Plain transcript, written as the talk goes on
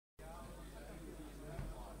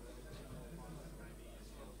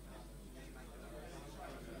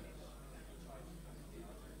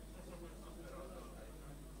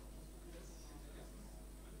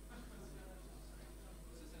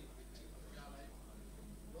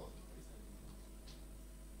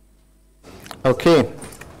Okay.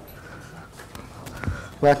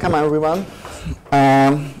 Welcome, everyone.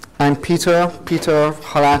 I'm Peter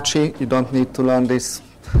Halacsy. You don't need to learn this,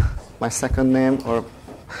 my second name, or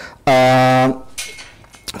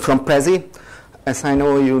from Prezi. As I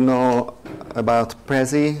know you know about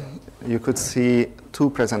Prezi, you could see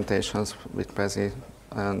 2 presentations with Prezi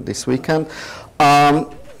this weekend.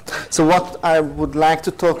 So what I would like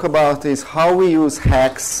to talk about is how we use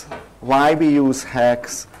Haxe, why we use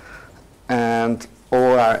Haxe, and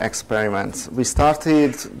all our experiments. We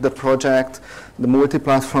started the project, the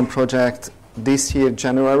Multiplatform project, this year,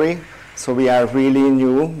 January. So we are really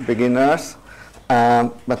new, beginners.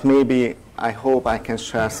 But maybe, I hope I can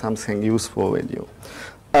share something useful with you.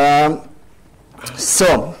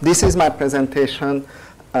 So this is my presentation.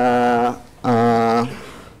 A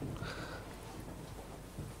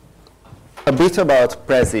bit about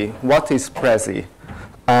Prezi. What is Prezi?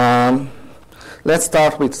 Let's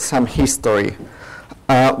start with some history.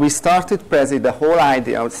 We started Prezi, the whole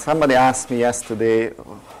idea, somebody asked me yesterday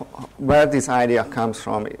where this idea comes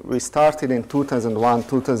from. We started in 2001,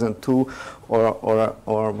 2002,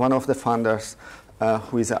 or one of the founders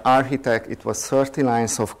who is an architect, it was 30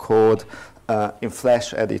 lines of code in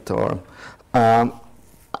Flash editor.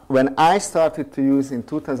 When I started to use in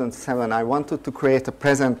 2007, I wanted to create a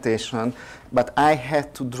presentation, but I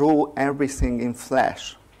had to draw everything in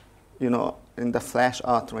Flash, you know, in the Flash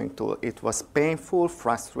authoring tool. It was painful,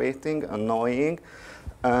 frustrating, annoying.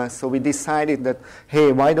 So we decided that,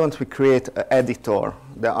 hey, why don't we create an editor,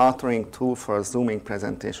 the authoring tool for a zooming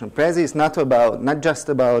presentation. Prezi is not just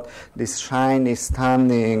about this shiny,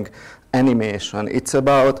 stunning animation. It's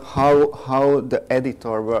about how the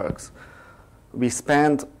editor works. We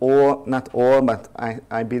spend not all, but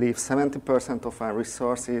I believe 70% of our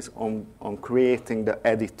resources on creating the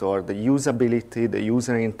editor, the usability, the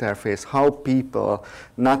user interface, how people,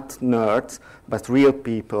 not nerds, but real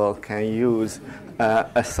people can use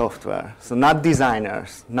a software. So not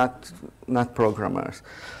designers, not programmers.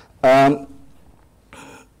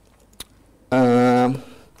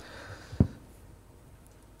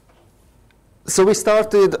 So we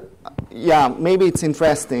started. Yeah, maybe it's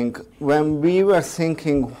interesting. When we were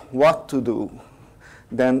thinking what to do,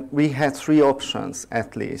 then we had 3 options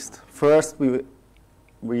at least. First, we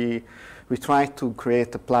tried to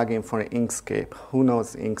create a plugin for Inkscape. Who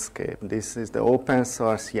knows Inkscape? This is the open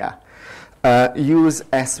source, yeah. Use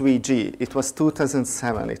SVG. It was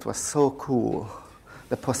 2007. It was so cool,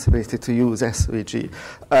 the possibility to use SVG.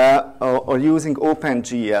 Or using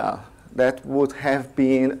OpenGL. That would have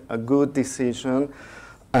been a good decision.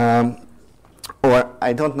 Or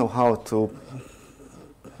I don't know how to.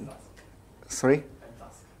 Sorry?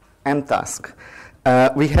 MTask.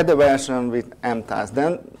 We had a version with MTask.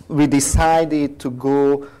 Then we decided to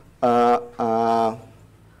go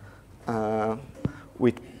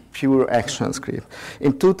with pure ActionScript.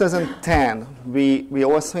 In 2010, we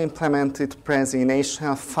also implemented Prezi in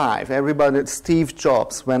HTML5. Everybody, Steve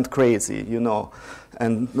Jobs went crazy, you know.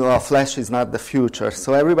 And Flash is not the future.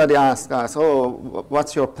 So everybody asks us, oh,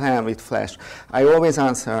 what's your plan with Flash? I always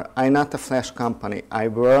answer, I'm not a Flash company. I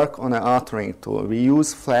work on an authoring tool. We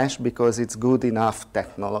use Flash because it's good enough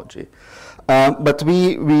technology. But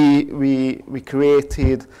we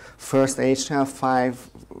created first HTML5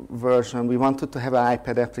 version. We wanted to have an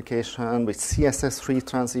iPad application with CSS3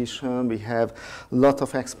 transition. We have a lot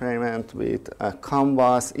of experiment with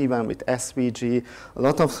Canvas, even with SVG, a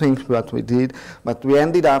lot of things that we did. But we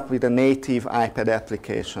ended up with a native iPad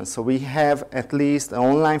application. So we have at least an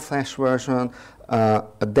online Flash version, a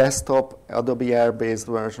desktop Adobe Air-based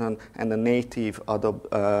version, and a native Adobe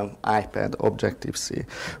iPad Objective-C.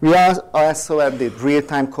 We also added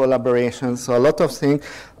real-time collaboration, so a lot of things.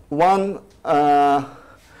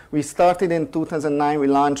 We started in 2009, we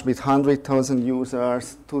launched with 100,000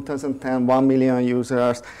 users, 2010, 1 million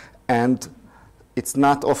users, and it's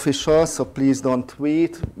not official, so please don't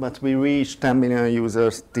tweet, but we reached 10 million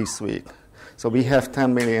users this week. So we have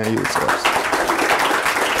 10 million users.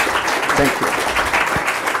 Thank you.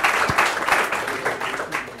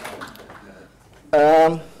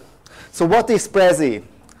 So what is Prezi?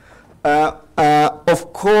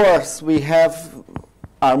 Of course, we have,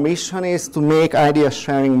 our mission is to make idea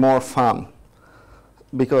sharing more fun.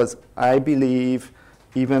 Because I believe,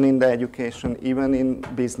 even in the education, even in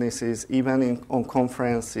businesses, even on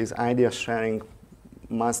conferences, idea sharing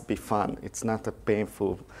must be fun. It's not a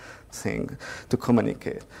painful thing to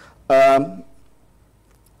communicate.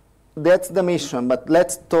 That's the mission, but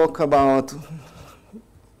let's talk about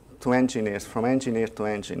to engineers, from engineer to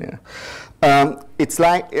engineer. It's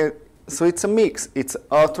like So it's a mix. It's an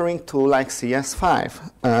authoring tool like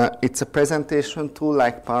CS5. It's a presentation tool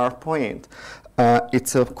like PowerPoint.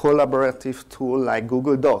 It's a collaborative tool like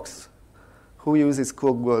Google Docs. Who uses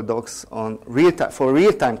Google Docs on for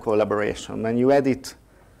real-time collaboration? When you edit,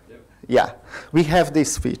 yeah, we have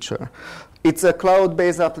this feature. It's a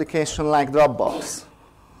cloud-based application like Dropbox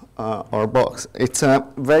or Box. It's a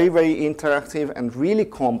very, very interactive and really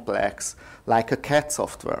complex, like a CAD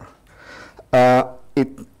software.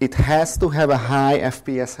 It has to have a high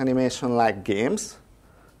FPS animation like games,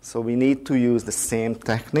 so we need to use the same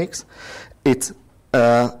techniques. It's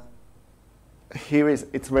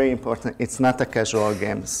very important. It's not a casual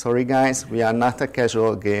game. Sorry, guys, we are not a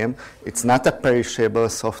casual game. It's not a perishable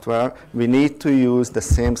software. We need to use the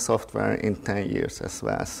same software in 10 years as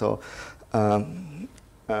well. So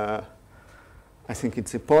I think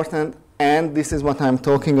it's important. And this is what I'm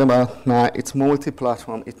talking about now. It's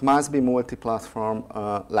multi-platform. It must be multi-platform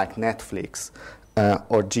like Netflix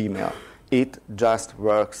or Gmail. It just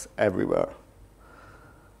works everywhere.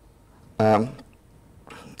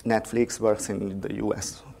 Netflix works in the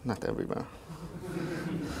US, not everywhere.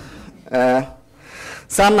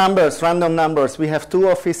 Some numbers, random numbers. We have 2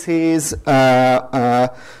 offices,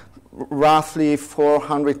 roughly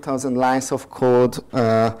 400,000 lines of code,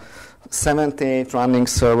 78 running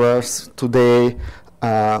servers today,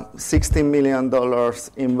 $16 million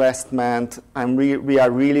investment. We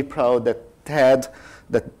are really proud that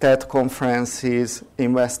the TED conferences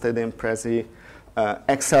invested in Prezi.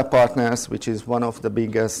 Excel Partners, which is one of the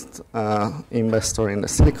biggest investor in the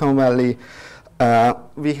Silicon Valley.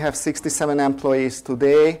 We have 67 employees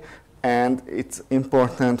today, and it's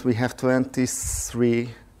important, we have 23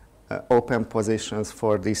 open positions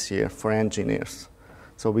for this year for engineers.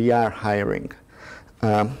 So we are hiring.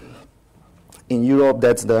 In Europe,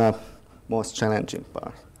 that's the most challenging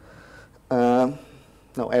part.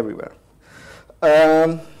 No, everywhere.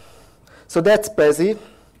 So that's Prezi.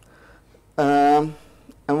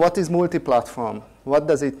 And what is multi-platform? What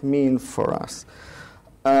does it mean for us?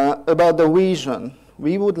 About the vision,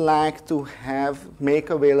 we would like to make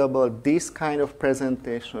available this kind of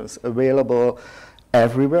presentations available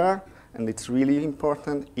everywhere, and it's really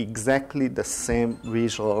important, exactly the same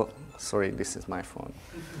visual, sorry, this is my phone.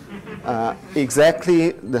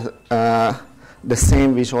 Exactly the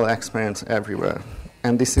same visual experience everywhere.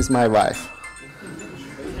 And this is my wife.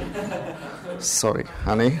 Sorry,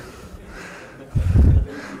 honey.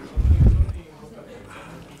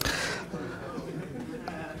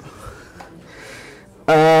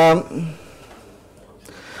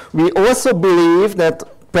 We also believe that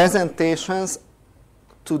presentations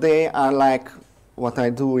today are like what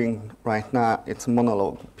I'm doing right now. It's a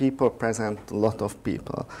monologue. People present a lot of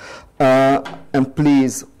people. And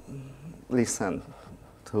please listen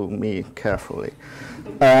to me carefully.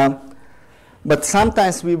 But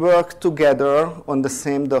sometimes we work together on the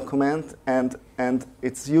same document, and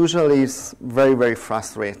it's usually very, very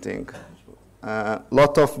frustrating.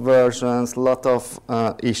 Lot of versions, lot of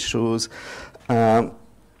issues.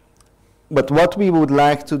 But what we would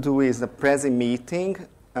like to do is a Prezi meeting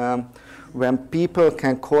when people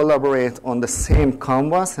can collaborate on the same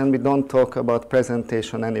canvas, and we don't talk about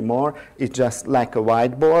presentation anymore. It's just like a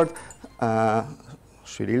whiteboard.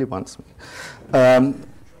 She really wants me.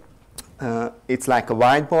 It's like a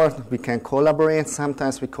whiteboard. We can collaborate.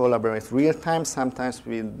 Sometimes we collaborate real time. Sometimes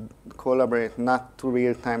we collaborate not to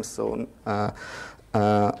real time. So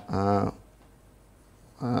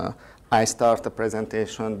I start a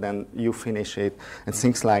presentation, then you finish it, and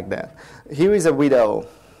things like that. Here is a video.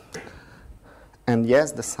 And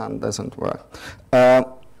yes, the sound doesn't work.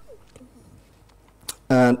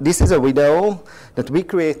 This is a video that we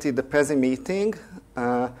created the Prezi meeting,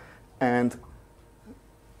 and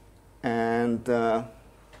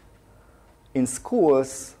in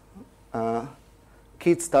schools,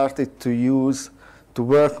 kids started to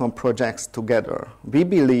work on projects together. We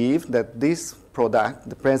believe that this product,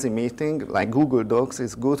 the Prezi meeting, like Google Docs,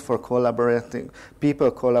 is good for people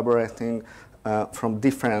collaborating from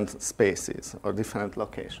different spaces or different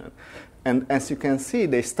locations. And as you can see,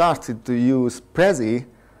 they started to use Prezi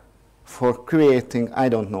for creating, I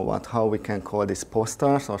don't know how we can call this,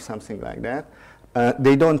 posters or something like that.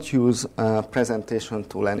 They don't use a presentation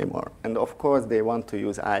tool anymore. And of course, they want to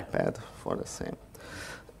use iPad for the same.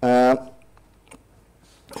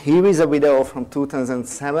 Here is a video from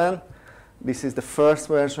 2007. This is the first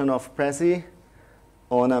version of Prezi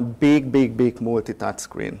on a big, big, big multi-touch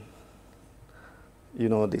screen. You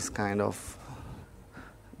know, this kind of,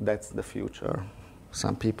 that's the future,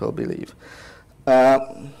 some people believe.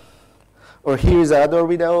 Or here is another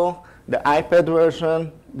video, the iPad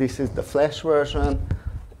version. This is the Flash version.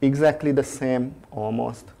 exactly the same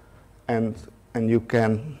almost, and you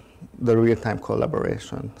can the real-time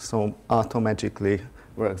collaboration. So automagically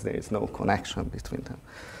works. There is no connection between them.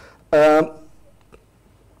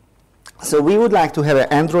 So we would like to have an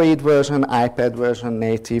Android version, iPad version,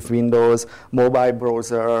 native, Windows, mobile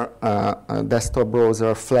browser, desktop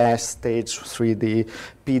browser, Flash, Stage 3D,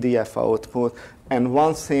 PDF output. And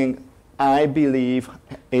one thing, I believe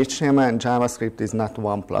HTML and JavaScript is not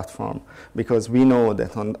one platform, because we know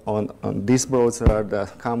that on this browser, the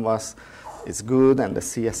canvas is good, and the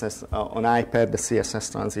CSS, on iPad, the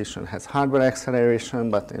CSS transition has hardware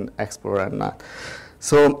acceleration, but in Explorer not.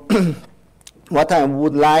 So what I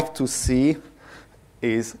would like to see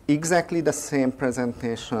is exactly the same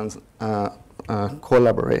presentations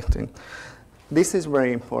collaborating. This is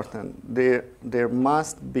very important. There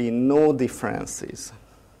must be no differences.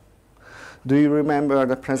 Do you remember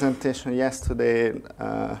the presentation yesterday?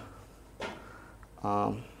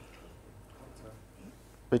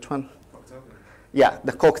 Which one? Cocktail. Yeah,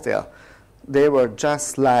 the cocktail. There were just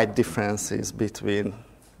slight differences between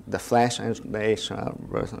the Flash and the HTML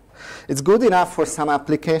version. It's good enough for some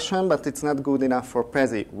application, but it's not good enough for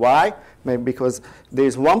Prezi. Why? Maybe because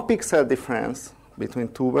there's 1 pixel difference between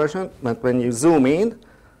 2 versions, but when you zoom in,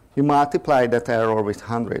 you multiply that error with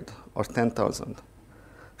 100 or 10,000.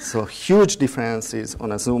 So huge differences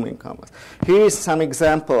on a zooming canvas. Here is some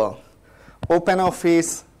example.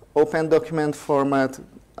 OpenOffice, open document format,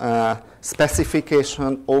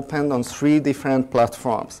 specification opened on 3 different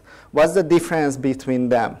platforms. What's the difference between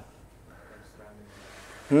them?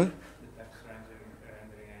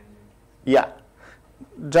 Yeah,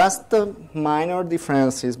 just the minor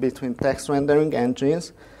differences between text rendering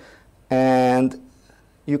engines, and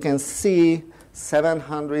you can see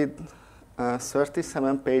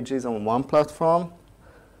 737 pages on one platform,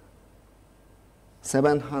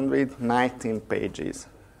 719 pages,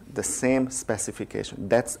 the same specification.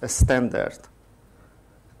 That's a standard.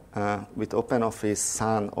 With OpenOffice,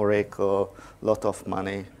 Sun, Oracle, lot of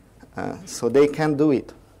money. So they can do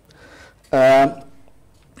it. The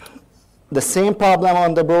same problem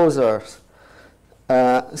on the browsers.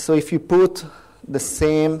 So if you put the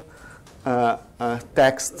same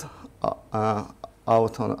text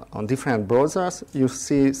out on different browsers, you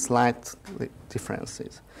see slight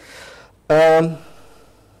differences.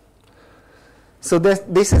 So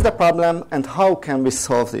this is the problem, and how can we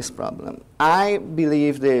solve this problem? I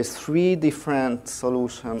believe there is 3 different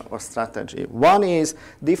solutions or strategy. One is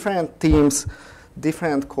different teams,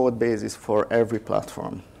 different code bases for every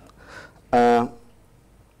platform. And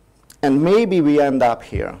maybe we end up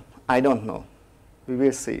here. I don't know. We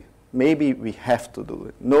will see. Maybe we have to do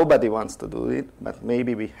it. Nobody wants to do it, but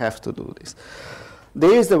maybe we have to do this.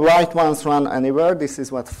 There is the right ones run anywhere. This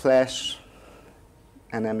is what Flash,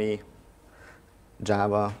 NME,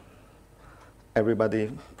 Java,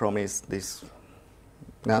 everybody promised this.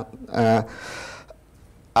 Now,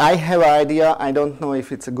 I have an idea. I don't know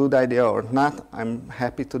if it's a good idea or not. I'm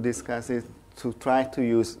happy to discuss it, to try to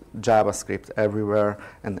use JavaScript everywhere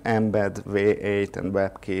and embed V8 and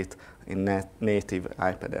WebKit in native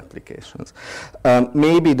iPad applications.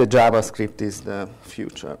 Maybe the JavaScript is the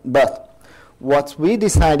future. But what we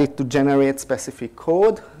decided to generate specific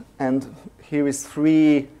code, and here is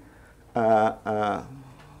 3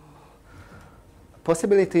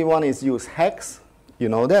 possibility. One is use Haxe, you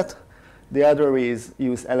know that. The other is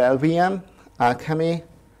use LLVM, Alchemy,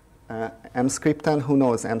 Mscripton. Who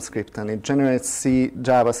knows Mscripton? It generates C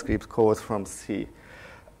JavaScript code from C.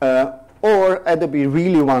 Or Adobe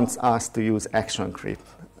really wants us to use ActionScript.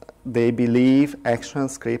 They believe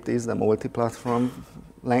ActionScript is the multi-platform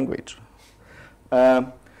language.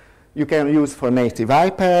 You can use for native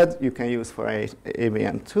iPad. You can use for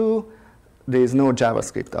AVM2. There is no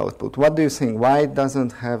JavaScript output. What do you think? Why it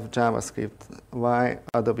doesn't have JavaScript? Why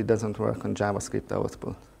Adobe doesn't work on JavaScript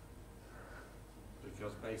output?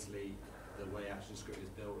 Because basically the way ActionScript is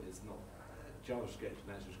built is not JavaScript and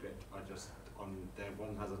ActionScript are just on there.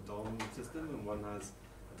 One has a DOM system and one has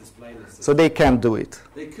a display list system. So they can do it.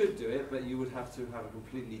 They could do it, but you would have to have a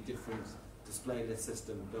completely different display list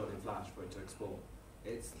system built in Flash for it to export.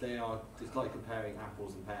 It's like comparing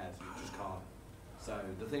apples and pears. You just can't. So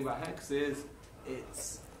the thing about Haxe is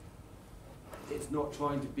it's not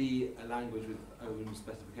trying to be a language with own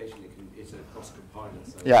specification. It's a cross-compiler,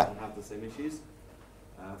 so it doesn't have the same issues.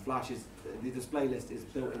 Flash is the display list is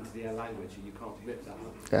built into the language, and you can't rip that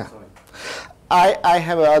one. Yeah. Sorry. I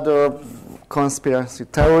have another conspiracy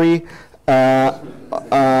theory.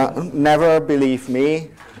 Never believe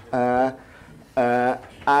me.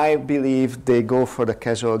 I believe they go for the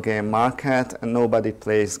casual game market, and nobody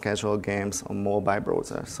plays casual games on mobile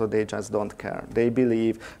browser, so they just don't care. They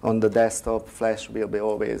believe on the desktop, Flash will be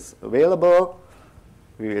always available,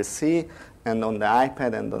 we will see, and on the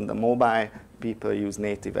iPad and on the mobile, people use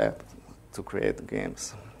native app to create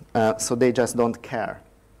games. So they just don't care,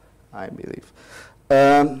 I believe.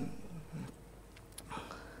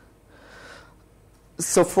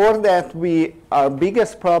 So for that, our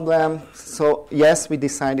biggest problem, so yes, we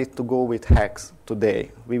decided to go with Haxe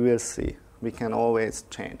today. We will see. We can always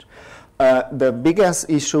change. The biggest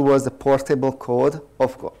issue was the portable code.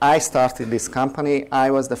 Of course, I started this company. I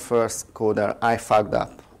was the first coder. I fucked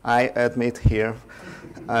up. I admit here.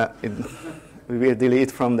 We will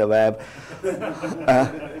delete from the web.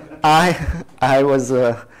 I was,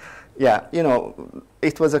 yeah, you know,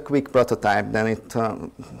 it was a quick prototype, then it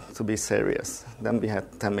turned to be serious. Then we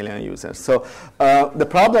had 10 million users. So the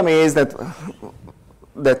problem is that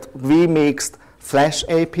we mixed Flash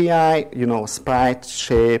API, you know, sprite,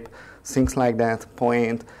 shape, things like that,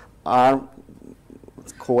 point, our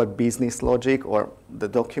core business logic or the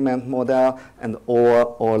document model, and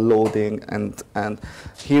or loading. And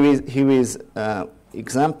here is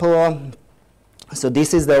example. So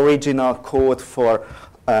this is the original code for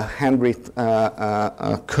a handwritten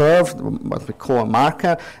curve, what we call a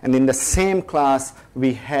marker, and in the same class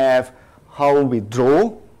we have how we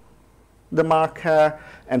draw the marker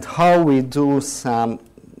and how we do some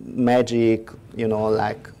magic, you know,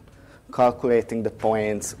 like calculating the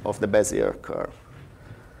points of the Bezier curve.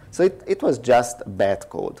 So it was just bad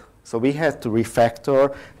code. So we had to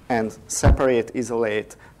refactor and separate,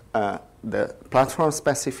 isolate the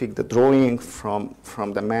platform-specific, the drawing from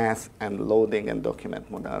the math and loading and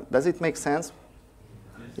document model. Does it make sense?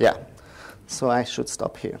 Yeah. So I should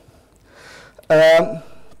stop here.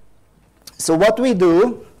 So what we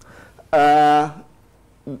do,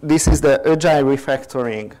 this is the agile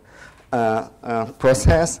refactoring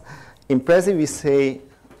process. In Prezi, we say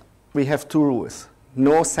we have two rules.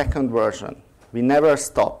 No second version. We never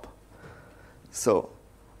stop. So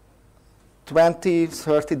 20,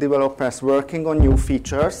 30 developers working on new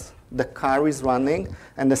features, the car is running,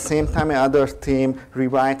 and at the same time another team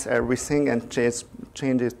rewrites everything and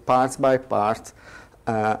changes parts by part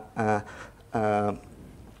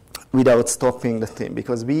without stopping the team,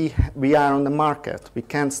 because we are on the market. We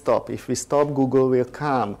can't stop. If we stop, Google will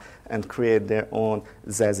come and create their own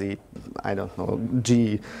Zazie, I don't know,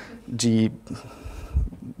 G,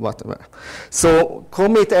 whatever. So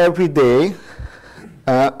commit every day.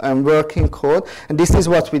 And working code, and this is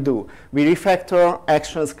what we do. We refactor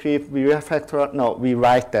ActionScript, we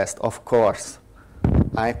write test, of course.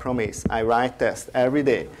 I promise, I write test every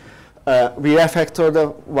day. We refactor the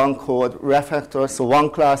one code, so one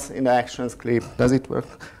class in the ActionScript, does it work?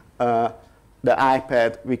 The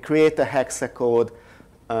iPad, we create a Haxe code,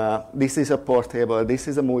 this is a portable, this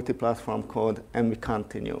is a multi-platform code, and we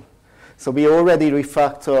continue. So we already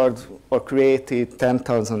refactored or created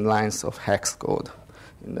 10,000 lines of Haxe code.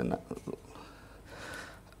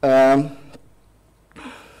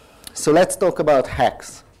 So let's talk about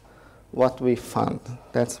Haxe, what we found.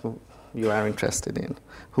 That's what you are interested in.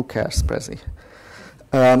 Who cares, Prezi?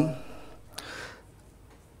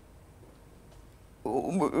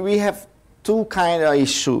 We have two kind of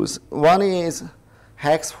issues. One is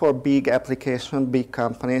Haxe for big application, big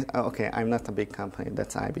companies. Okay, I'm not a big company,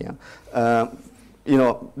 that's IBM. You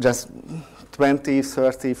know, just 20,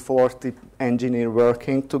 30, 40 engineers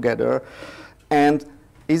working together. And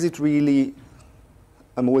is it really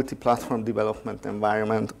a multi-platform development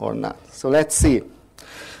environment or not? So let's see.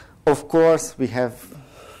 Of course, we have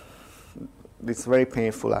this very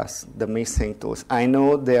painful as the missing tools. I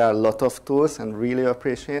know there are a lot of tools and really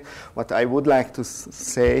appreciate. What I would like to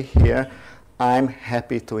say here, I'm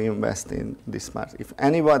happy to invest in this part. If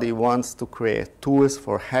anybody wants to create tools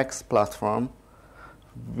for Haxe platform,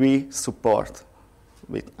 we support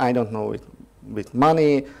with, I don't know, with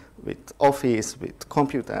money, with Office, with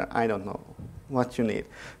computer, I don't know what you need.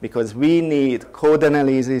 Because we need code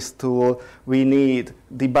analysis tool, we need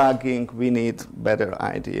debugging, we need better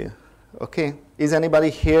idea. Okay, is anybody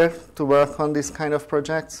here to work on this kind of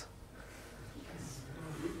projects?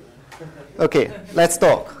 Okay, let's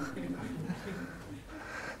talk.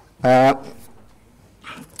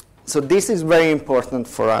 So this is very important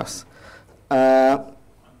for us.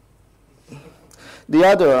 The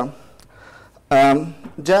other,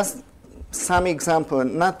 just some example,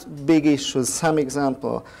 not big issues, some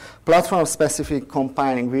example. Platform-specific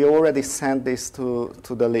compiling, we already sent this to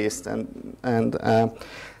the list, and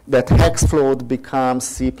that Haxe float becomes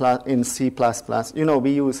C in C++. You know,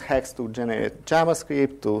 we use Haxe to generate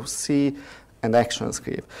JavaScript, to C, and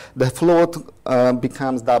ActionScript. The float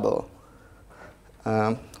becomes double.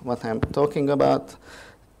 What I'm talking about,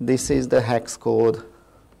 this is the Haxe code.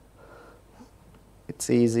 It's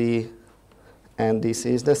easy. And this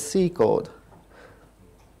is the C code.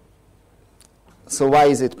 So why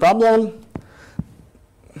is it problem?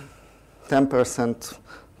 10%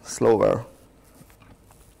 slower.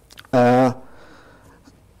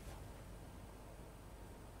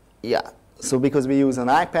 Yeah, so because we use an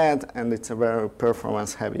iPad and it's a very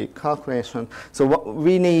performance-heavy calculation, so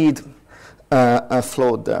we need a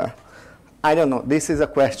float there. I don't know. This is a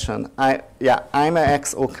question. I'm an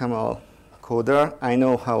ex-OCaml coder. I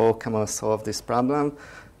know how OCaml solved this problem.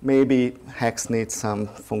 Maybe Haxe needs some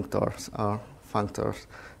functors or functors.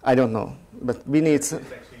 I don't know, but we need. It's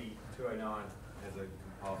actually 209 has a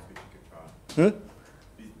compile switch you could try.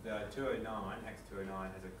 The 209, Haxe 209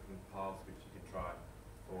 has a compile switch you could try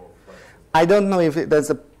for float. I don't know if that's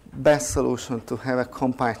the best solution to have a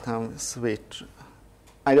compile time switch.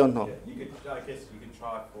 I don't know. Yeah, you could, I guess you could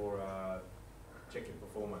try for check your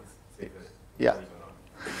performance. See if it Yeah. plays or not.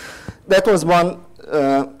 That was one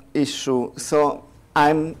issue. So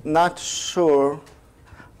I'm not sure.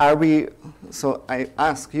 Are we? So I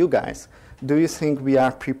ask you guys: do you think we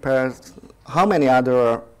are prepared? How many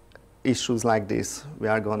other issues like this we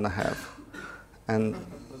are going to have? And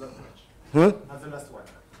That's the last one.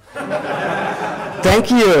 thank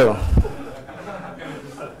you.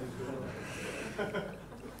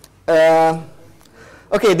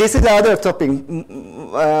 Okay, this is the other topic,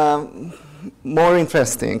 more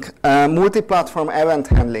interesting. Multi-platform event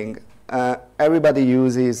handling. Everybody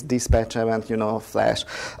uses dispatch event, Flash.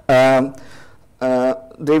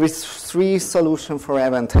 There is 3 solutions for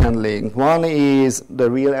event handling. One is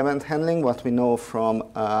the real event handling, what we know from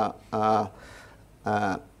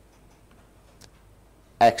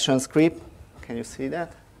ActionScript. Can you see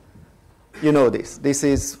that? You know this. This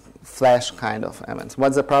is Flash kind of events.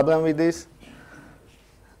 What's the problem with this?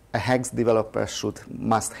 A Haxe developer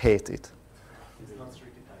must hate it. It's not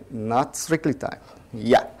strictly typed. Not strictly typed.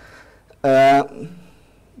 Yeah.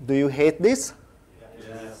 Do you hate this?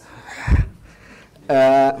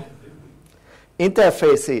 Yes.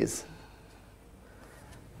 Interfaces.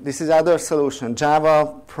 This is other solution.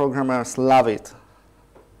 Java programmers love it.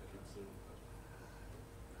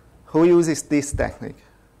 Who uses this technique?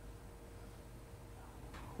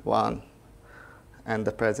 One. And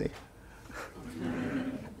the Prezi.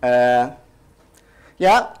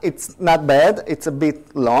 Yeah, it's not bad. It's a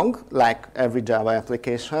bit long, like every Java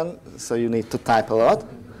application, so you need to type a lot.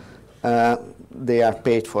 They are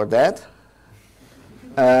paid for that.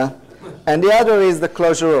 And the other is the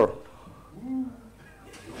closure.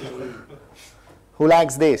 Who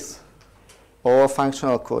likes this? All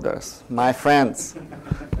functional coders, my friends,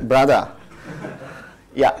 brother.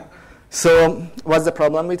 Yeah. So what's the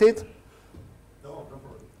problem with it?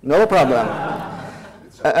 No problem.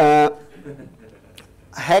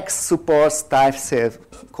 Haxe supports type-safe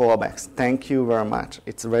callbacks. Thank you very much.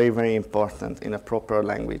 It's very, very important in a proper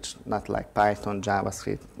language, not like Python,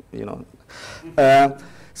 JavaScript,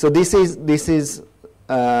 So this is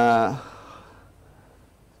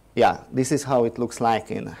how it looks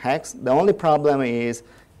like in Haxe. The only problem is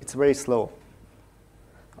it's very slow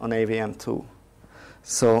on AVM2.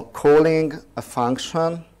 So calling a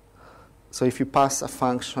function, so if you pass a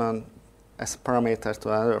function as a parameter to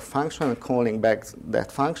another function and calling back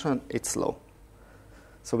that function, it's slow.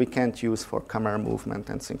 So we can't use for camera movement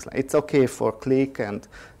and things like that. It's okay for click and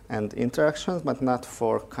interactions, but not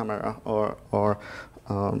for camera or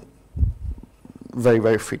very,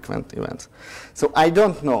 very frequent events. So I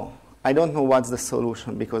don't know. I don't know what's the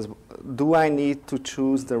solution, because do I need to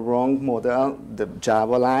choose the wrong model, the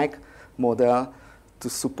Java-like model, to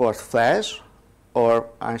support Flash, or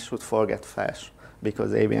I should forget Flash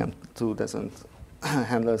because AVM2 doesn't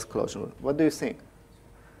handle closure? What do you think?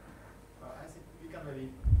 Well, I think we can maybe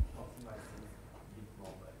optimize things a bit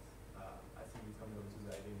more, but I think we come down to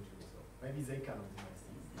the idea too. So maybe they can optimize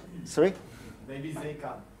things. Sorry? Maybe they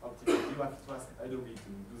can optimize. You have to ask Adobe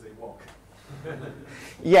to do their work.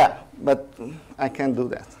 Yeah, but I can't do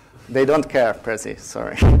that. They don't care, Prezi,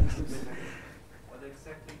 sorry. What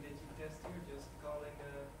exactly did you test here? Just calling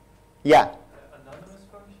Yeah, an anonymous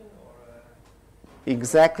function, or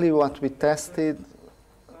exactly what we tested.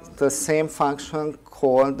 The same function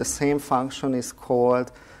is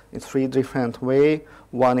called in 3 different ways.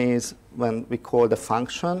 One is when we call the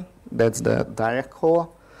function, that's the direct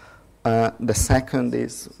call. The second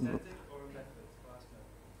is static or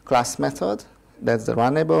method, class method, that's the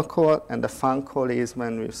runnable call, and the func call is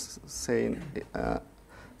when we say in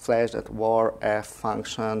Flash that var f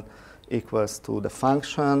function equals to the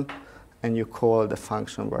function, and you call the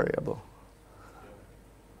function variable.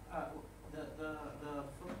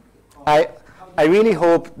 I really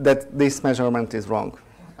hope that this measurement is wrong.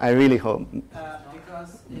 I really hope.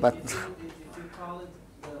 Because but if you call it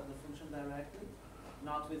the function directly,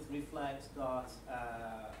 not with reflect dot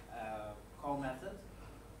call method,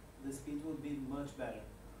 the speed would be much better.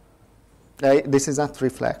 This is not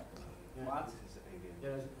reflect. What?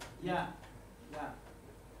 Yeah.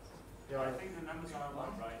 I think the numbers are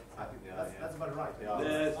about right. I think they are, That's about right. Yeah,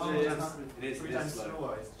 it is 3 times slow.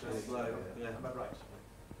 slower. It's just Slow, yeah. about right.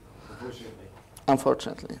 Unfortunately.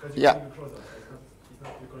 Unfortunately, Because yeah. you're closer. It's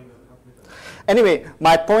not recording the computer. Anyway,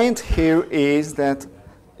 my point here is that,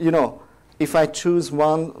 if I choose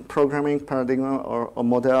one programming paradigm or a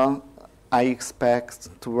model, I expect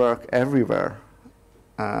to work everywhere.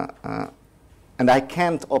 And I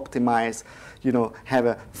can't optimize, have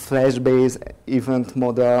a Flash-based event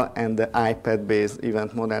model and the iPad-based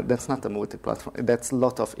event model. That's not a multi-platform. That's a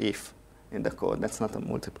lot of if in the code. That's not a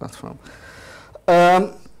multi-platform.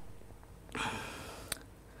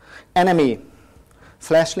 Enemy.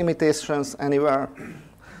 Flash limitations anywhere.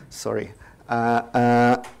 Sorry.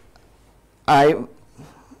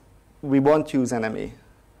 We won't use enemy.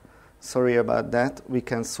 Sorry about that. We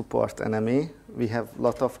can support enemy. We have a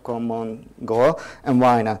lot of common goal. And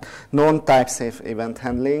why not? Non-type safe event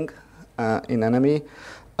handling in enemy.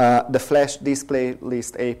 The Flash display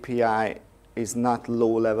list API is not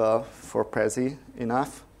low level for Prezi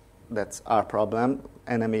enough. That's our problem.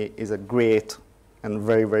 Enemy is a great and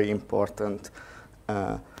very, very important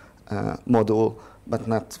module, but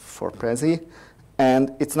not for Prezi.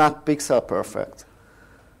 And it's not pixel perfect.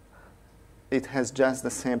 It has just the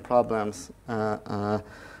same problems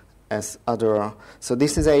as other. So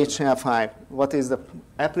this is HTML5. What is the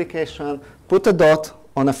application? Put a dot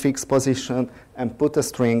on a fixed position and put a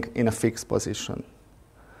string in a fixed position.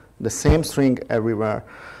 The same string everywhere.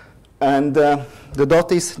 And the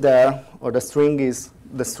dot is there, or the string is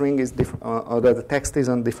different, or the text is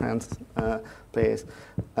on different place.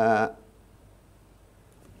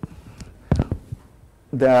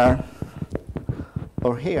 There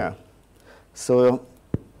or here. So,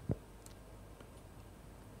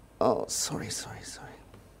 sorry.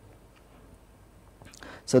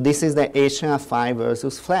 So this is the HTML5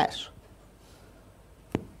 versus Flash.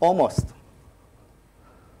 Almost.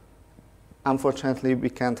 Unfortunately, we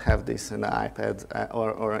can't have this in the iPad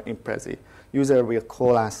or in Prezi. User will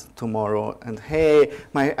call us tomorrow and, hey,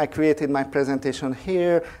 I created my presentation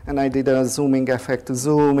here, and I did a zooming effect to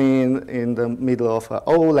zoom in the middle of a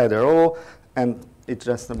O, letter O, and it's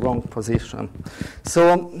just the wrong position.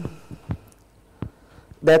 So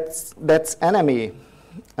that's enemy.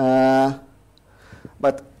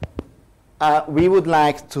 But we would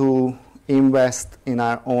like to invest in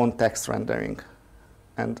our own text rendering.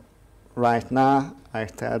 And right now, I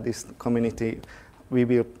tell this community, we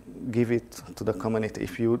will give it to the community.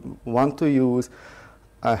 If you want to use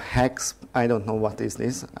a Haxe, I don't know what is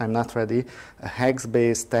this, I'm not ready, a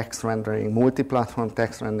Haxe-based text rendering, multi-platform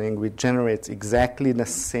text rendering, which generates exactly the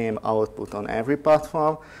same output on every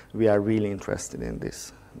platform, we are really interested in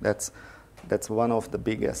this. That's one of the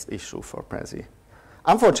biggest issues for Prezi.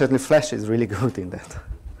 Unfortunately, Flash is really good in that.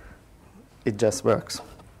 It just works.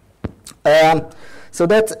 So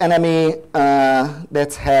that's enemy,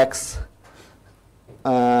 that's Haxe.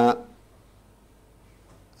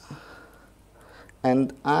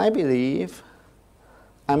 And I believe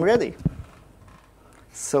I'm ready.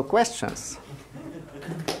 So questions?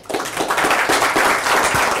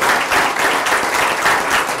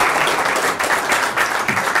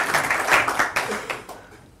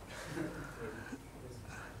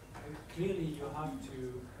 Clearly, you have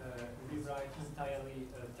to rewrite entirely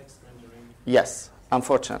text rendering. Yes,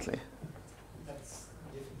 unfortunately. That's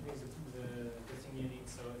definitely the thing you need.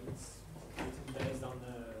 So it's based on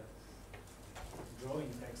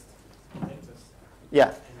drawing text vectors. Yeah.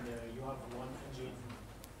 And you have one engine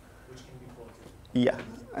which can be ported. Yeah,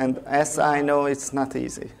 and as I know, it's not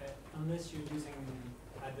easy. Unless you're using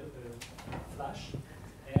Flash,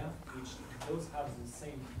 Air, which those have the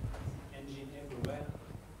same engine everywhere.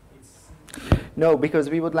 No, because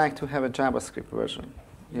we would like to have a JavaScript version.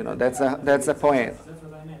 That's the point. That's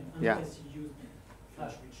what I meant. Unless Yeah. you use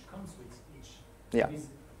Flash, which comes with each. Yeah. It's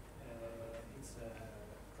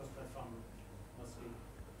cross-platform, mostly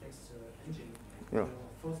text engine. Yeah. You're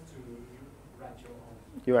forced to write your own.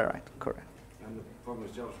 You are right, correct. And the problem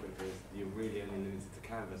with JavaScript is you're really only limited to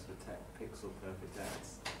canvas for pixel perfect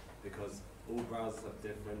text, because all browsers have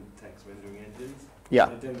different text rendering engines. Yeah.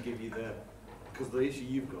 They don't give you because the issue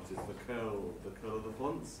you've got is the curl of the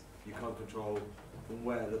fonts. You can't control from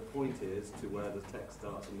where the point is to where the text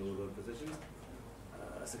starts in all the positions.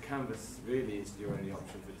 So Canvas really is your only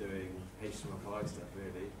option for doing HTML5 stuff,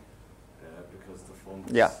 really, because the font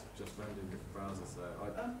is just rendered in different browsers. So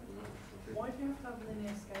why do you have to have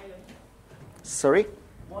linear scaling? Sorry?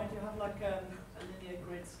 Why do you have like a linear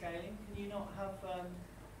grid scaling? Can you not have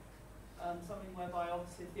something whereby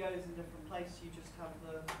obviously if the O is in a different place, you just have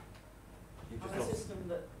a system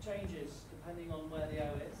that changes depending on where the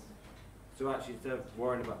O is? So actually, instead of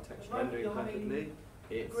worrying about text rendering perfectly,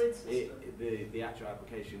 the actual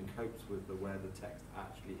application copes with where the text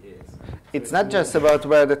actually is. So it's not just about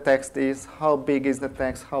where the text is, how big is the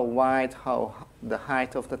text, how wide, how the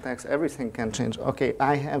height of the text, everything can change. Okay,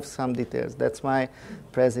 I have some details. That's why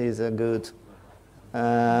Prezi is a good...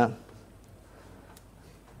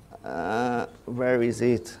 where is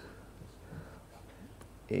it?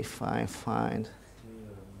 If I find...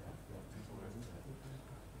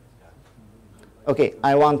 Okay,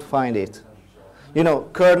 I won't find it. You know,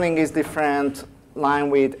 kerning is different, line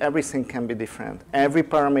width, everything can be different. Every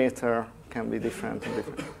parameter can be different. So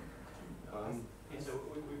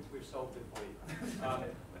we've solved it for you.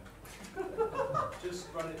 Just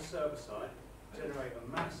run it server side, generate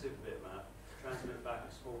a massive bitmap, transmit back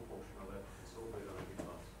a small portion of it, it's all good on every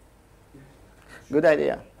class. Good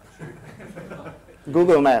idea.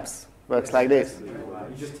 Google Maps works like this.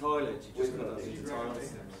 You just tile it, you just cut it into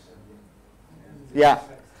tiles. Yeah,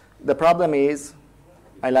 the problem is,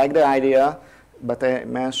 I like the idea, but I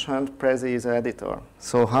mentioned Prezi is an editor.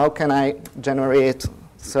 So how can I generate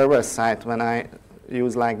server side when I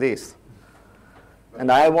use like this?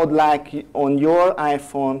 And I would like on your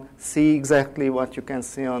iPhone see exactly what you can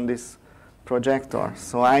see on this projector.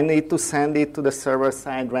 So I need to send it to the server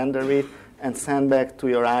side, render it, and send back to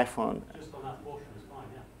your iPhone. Just on that portion is fine,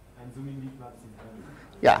 yeah. And zooming bitmaps is done.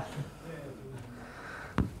 Yeah.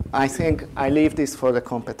 I think I leave this for the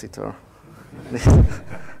competitor.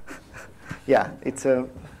 Yeah, it's a...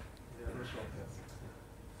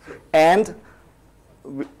 And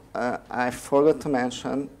I forgot to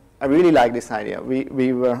mention, I really like this idea.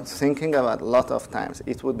 We were thinking about a lot of times.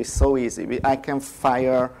 It would be so easy. I can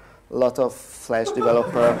fire a lot of Flash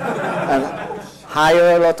developer and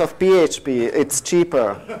hire a lot of PHP. It's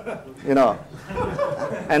cheaper, you know.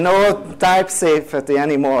 And no type safety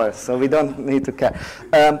anymore, so we don't need to care.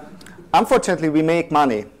 Unfortunately, we make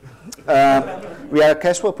money. We are a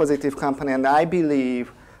cash flow positive company, and I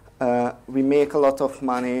believe we make a lot of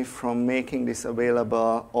money from making this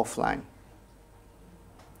available offline.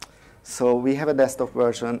 So we have a desktop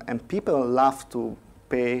version, and people love to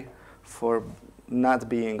pay for not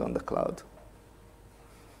being on the cloud.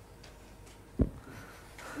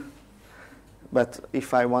 But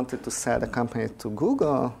if I wanted to sell the company to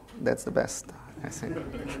Google, that's the best, I think.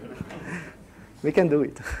 We can do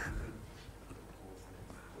it.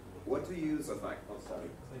 What do you use of X? Oh, sorry.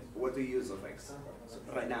 What do you use of X? So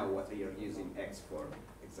right now, what are you using X for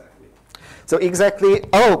exactly? So exactly,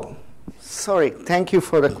 oh, sorry, thank you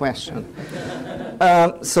for the question.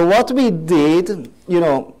 So what we did, you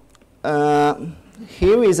know,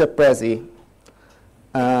 here is a Prezi.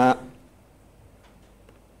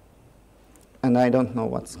 And I don't know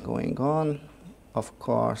what's going on. Of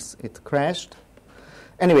course, it crashed.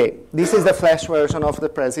 Anyway, this is the Flash version of the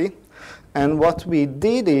Prezi. And what we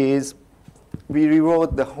did is we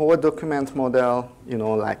rewrote the whole document model, you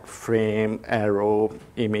know, like frame, arrow,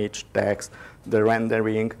 image, text, the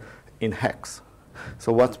rendering in Haxe.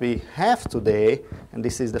 So what we have today, and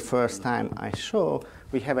this is the first time I show,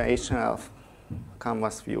 we have an HTML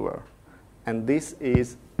canvas viewer. And this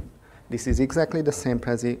is exactly the same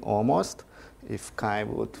Prezi, almost, if Kai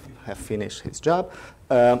would have finished his job.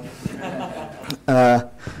 And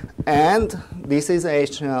this is the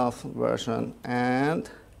HTML version, and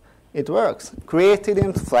it works. Created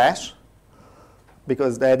in Flash,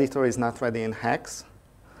 because the editor is not ready in Haxe,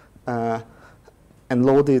 and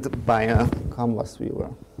loaded by a canvas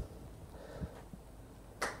viewer.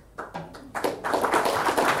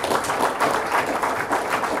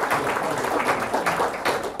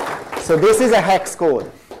 So this is a Haxe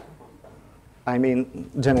code. I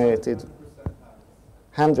mean, generated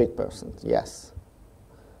 100%, yes.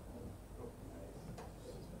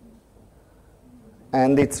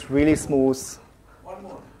 And it's really smooth. One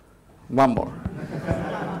more. One more.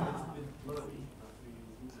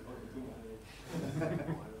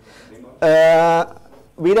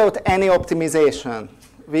 Without any optimization.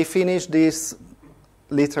 We finished this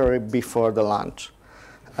literally before the launch,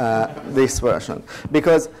 this version.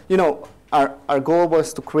 Because, you know, our goal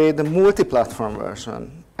was to create the multi-platform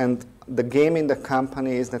version. And the game in the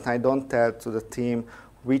company is that I don't tell to the team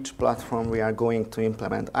which platform we are going to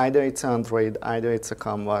implement. Either it's Android, either it's a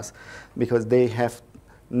Canvas, because they have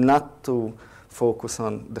not to focus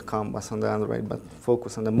on the Canvas on the Android, but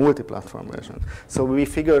focus on the multi-platform version. So we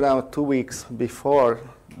figured out 2 weeks before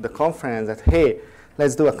the conference that, hey,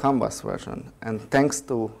 let's do a Canvas version. And thanks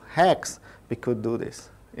to Haxe, we could do this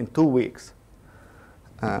in 2 weeks.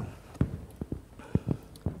 Have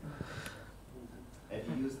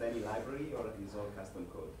you used any library, or is all custom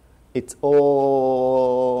code? It's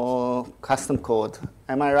all custom code.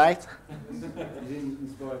 Am I right? You didn't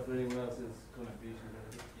inspire for anyone else's contribution?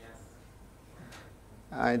 Yes.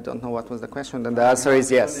 I don't know what was the question, and the answer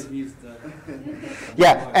is yes.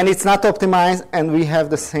 Yeah, and it's not optimized, and we have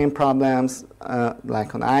the same problems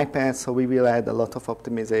like on iPad, so we will add a lot of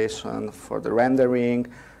optimization for the rendering,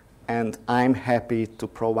 and I'm happy to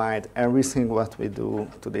provide everything what we do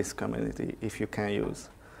to this community if you can use,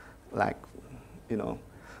 like, you know,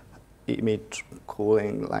 image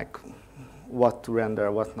cooling, like what to render,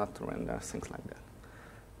 what not to render, things like that.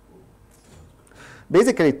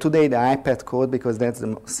 Basically, today the iPad code, because that's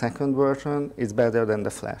the second version, is better than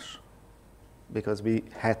the Flash, because we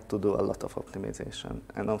had to do a lot of optimization.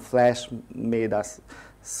 And on Flash made us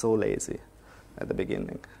so lazy at the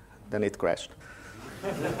beginning. Then it crashed.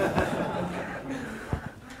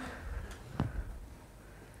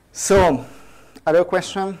 So, other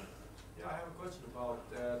question? Yeah, I have a question about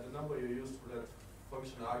the number you used for that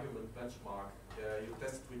function argument benchmark. You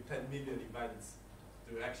tested with 10 million events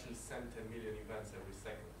to actually send 10 million events every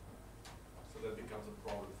second. So that becomes a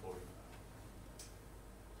problem for you.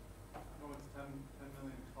 No, it's 10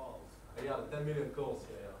 million calls. Yeah, the 10 million calls,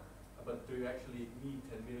 yeah. But do you actually need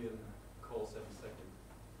 10 million calls every second?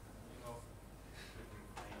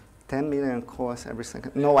 10 million calls every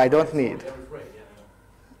second. No, I don't need. Every frame, yeah.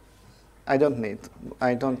 I don't need.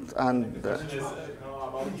 I don't.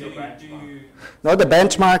 No, the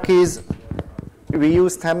benchmark is we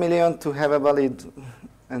use 10 million to have a valid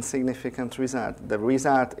and significant result. The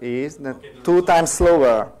result is that 2 times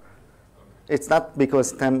slower. It's not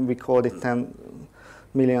because we called it 10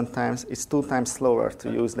 million times. It's 2 times slower to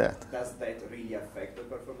use that. Does that really affect the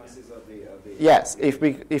performances of the? Yes. If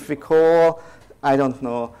we call, I don't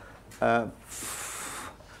know,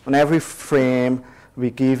 on every frame, we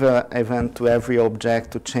give an event to every object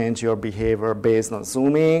to change your behavior based on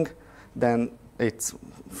zooming, then it's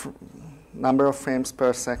number of frames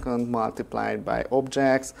per second multiplied by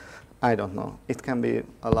objects. I don't know. It can be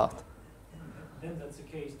a lot. Then that's the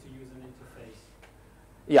case to use an interface.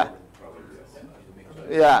 Yeah.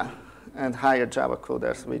 Yeah, and hire Java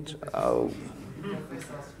coders, which, oh.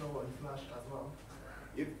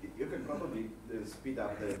 You can probably speed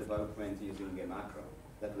up the development using a macro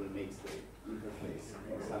that will make the interface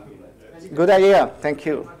or something like that. Good idea. Thank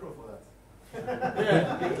you.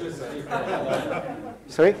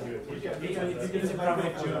 Sorry?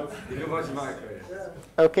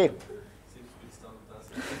 Okay.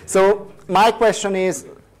 So my question is,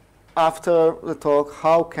 after the talk,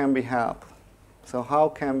 how can we help? So how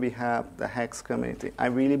can we help the Haxe community? I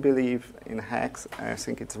really believe in Haxe. I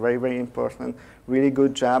think it's very, very important. Really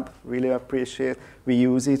good job. Really appreciate. We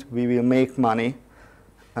use it. We will make money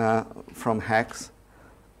from Haxe.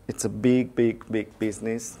 It's a big, big, big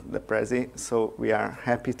business, the Prezi. So we are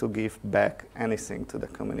happy to give back anything to the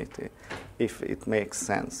community if it makes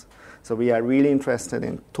sense. So we are really interested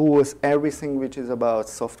in tools, everything which is about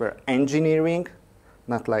software engineering,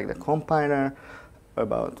 not like the compiler,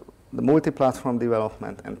 about the multi-platform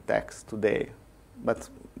development and text today. But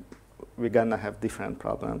we're going to have different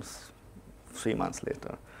problems 3 months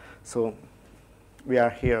later. So we are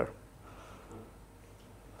here.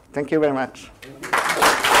 Thank you very much.